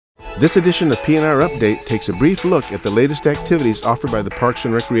This edition of PNR Update takes a brief look at the latest activities offered by the Parks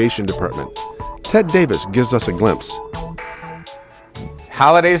and Recreation Department. Ted Davis gives us a glimpse.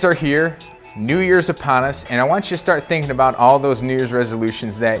 Holidays are here, New Year's upon us, and I want you to start thinking about all those New Year's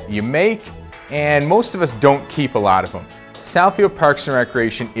resolutions that you make, and most of us don't keep a lot of them. Southfield Parks and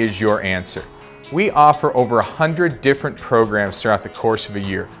Recreation is your answer. We offer over 100 different programs throughout the course of a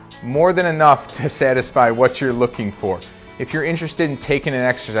year, more than enough to satisfy what you're looking for. If you're interested in taking an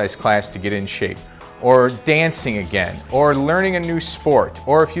exercise class to get in shape, or dancing again, or learning a new sport,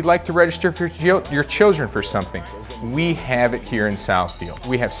 or if you'd like to register for your children for something, we have it here in Southfield.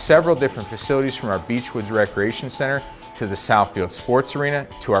 We have several different facilities, from our Beechwoods Recreation Center to the Southfield Sports Arena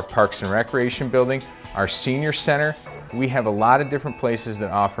to our Parks and Recreation building, our Senior Center. We have a lot of different places that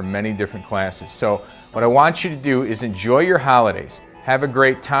offer many different classes. So what I want you to do is enjoy your holidays. Have a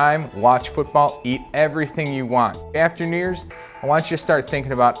great time, watch football, eat everything you want. After New Year's, I want you to start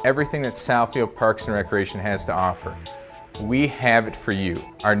thinking about everything that Southfield Parks and Recreation has to offer. We have it for you.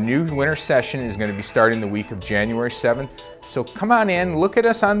 Our new winter session is going to be starting the week of January 7th. So come on in, look at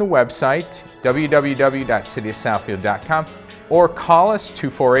us on the website, www.cityofsouthfield.com, or call us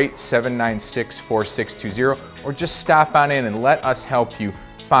 248-796-4620, or just stop on in and let us help you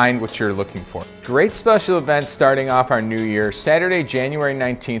find what you're looking for. Great special events starting off our new year. Saturday, January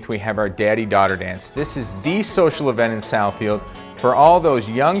 19th, we have our Daddy-Daughter Dance. This is the social event in Southfield for all those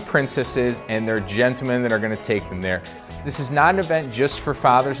young princesses and their gentlemen that are going to take them there. This is not an event just for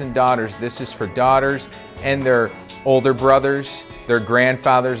fathers and daughters. This is for daughters and their older brothers, their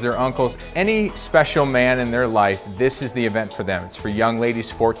grandfathers, their uncles, any special man in their life. This is the event for them. It's for young ladies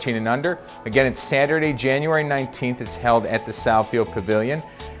 14 and under. Again, it's Saturday, January 19th. It's held at the Southfield Pavilion.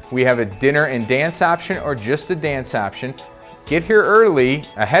 We have a dinner and dance option or just a dance option. Get here early,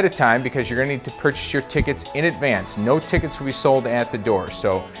 ahead of time, because you're going to need to purchase your tickets in advance. No tickets will be sold at the door,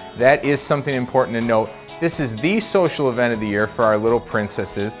 so that is something important to note. This is the social event of the year for our little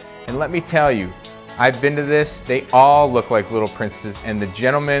princesses, and let me tell you, I've been to this, they all look like little princesses, and the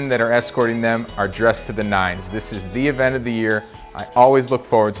gentlemen that are escorting them are dressed to the nines. This is the event of the year. I always look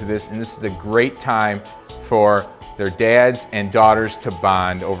forward to this, and this is a great time for their dads and daughters to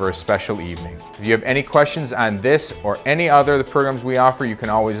bond over a special evening. If you have any questions on this or any other of the programs we offer, you can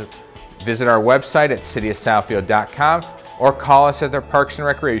always visit our website at cityofsouthfield.com or call us at their Parks and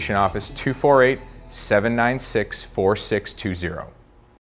Recreation office, 248-796-4620.